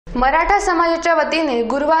मराठा समाजाच्या वतीने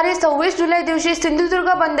गुरुवारी 26 जुलै दिवशी सिंधुदुर्ग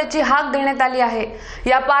बंदची हाक देण्यात आली आहे।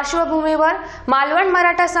 या पार्श्वभूमीवर मालवण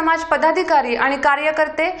मराठा समाज पदाधिकारी आणि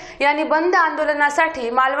कार्यकर्ते यांनी बंद आंदोलनासाठी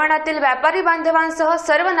मालवणातील व्यापारी बांधवांसह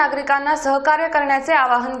सर्व नागरिकांना सहकार्य करण्याचे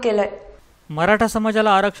आवाहन केले। मराठा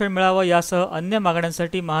समाजाला आरक्षण मिळावं यासह अन्य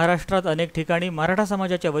मागण्यांसाठी महाराष्ट्रात अनेक ठिकाणी मराठा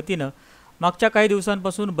समाजाच्या वतीने मागच्या काही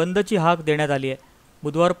दिवसांपासून बंदची हाक देण्यात आली आहे।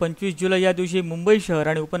 बुधवार 25 जुलै या दिवशी मुंबई शहर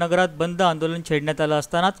आणि उपनगरात बंद आंदोलन छेडण्यात आलं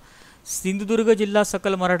असतानाच सिंधुदुर्ग जिल्हा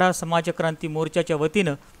सकल मराठा समाज क्रांती मोर्चाच्या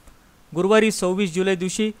वतीने गुरुवारी 26 जुलै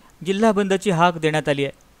दिवशी जिल्हा बंदची हाक देण्यात आली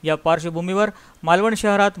आहे। या पार्श्वभूमीवर मालवण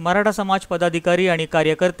शहरात मराठा समाज पदाधिकारी आणि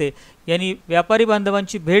कार्यकर्ते यांनी व्यापारी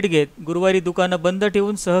बांधवांची भेट घेत गुरुवारी दुकानं बंद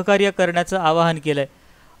ठेवून सहकार्य करण्याचं आवाहन केलंय।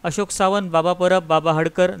 अशोक सावंत, बाबा परब, बाबा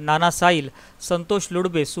हडकर, नाना साईल, संतोष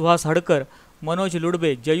लुडबे, सुहास हडकर, मनोज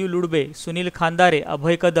लुडबे, जयू लुडबे, सुनील खांदारे,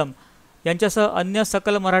 अभय कदम यांच्यासह अन्य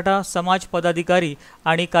सकल मराठा समाज पदाधिकारी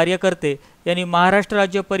आणि कार्यकर्ते यांनी महाराष्ट्र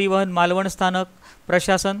राज्य परिवहन मालवण स्थानक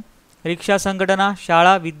प्रशासन, रिक्षा संघटना,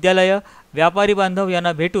 शाळा, विद्यालय, व्यापारी बांधव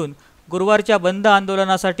यांना भेटून गुरुवारच्या बंद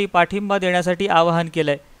आंदोलनासाठी पाठिंबा देण्यासाठी आवाहन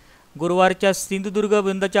केलंय। गुरुवारच्या सिंधुदुर्ग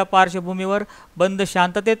बंदच्या पार्श्वभूमीवर बंद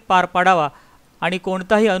शांततेत पार पाडावा आणि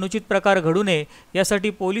कोणताही अनुचित प्रकार घडू नये यासाठी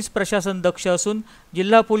पोलीस प्रशासन दक्ष असून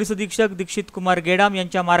जिल्हा पोलीस अधीक्षक दीक्षित कुमार गेडाम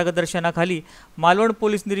यांच्या मार्गदर्शनाखाली मालवण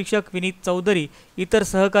पोलीस निरीक्षक विनीत चौधरी, इतर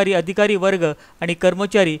सहकारी अधिकारी वर्ग आणि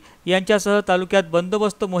कर्मचारी यांच्यासह तालुक्यात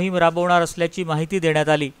बंदोबस्त मोहीम राबवणार असल्याची माहिती देण्यात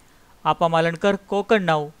आली। आपा मालणकर, कोकण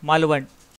नाऊ, मालवण।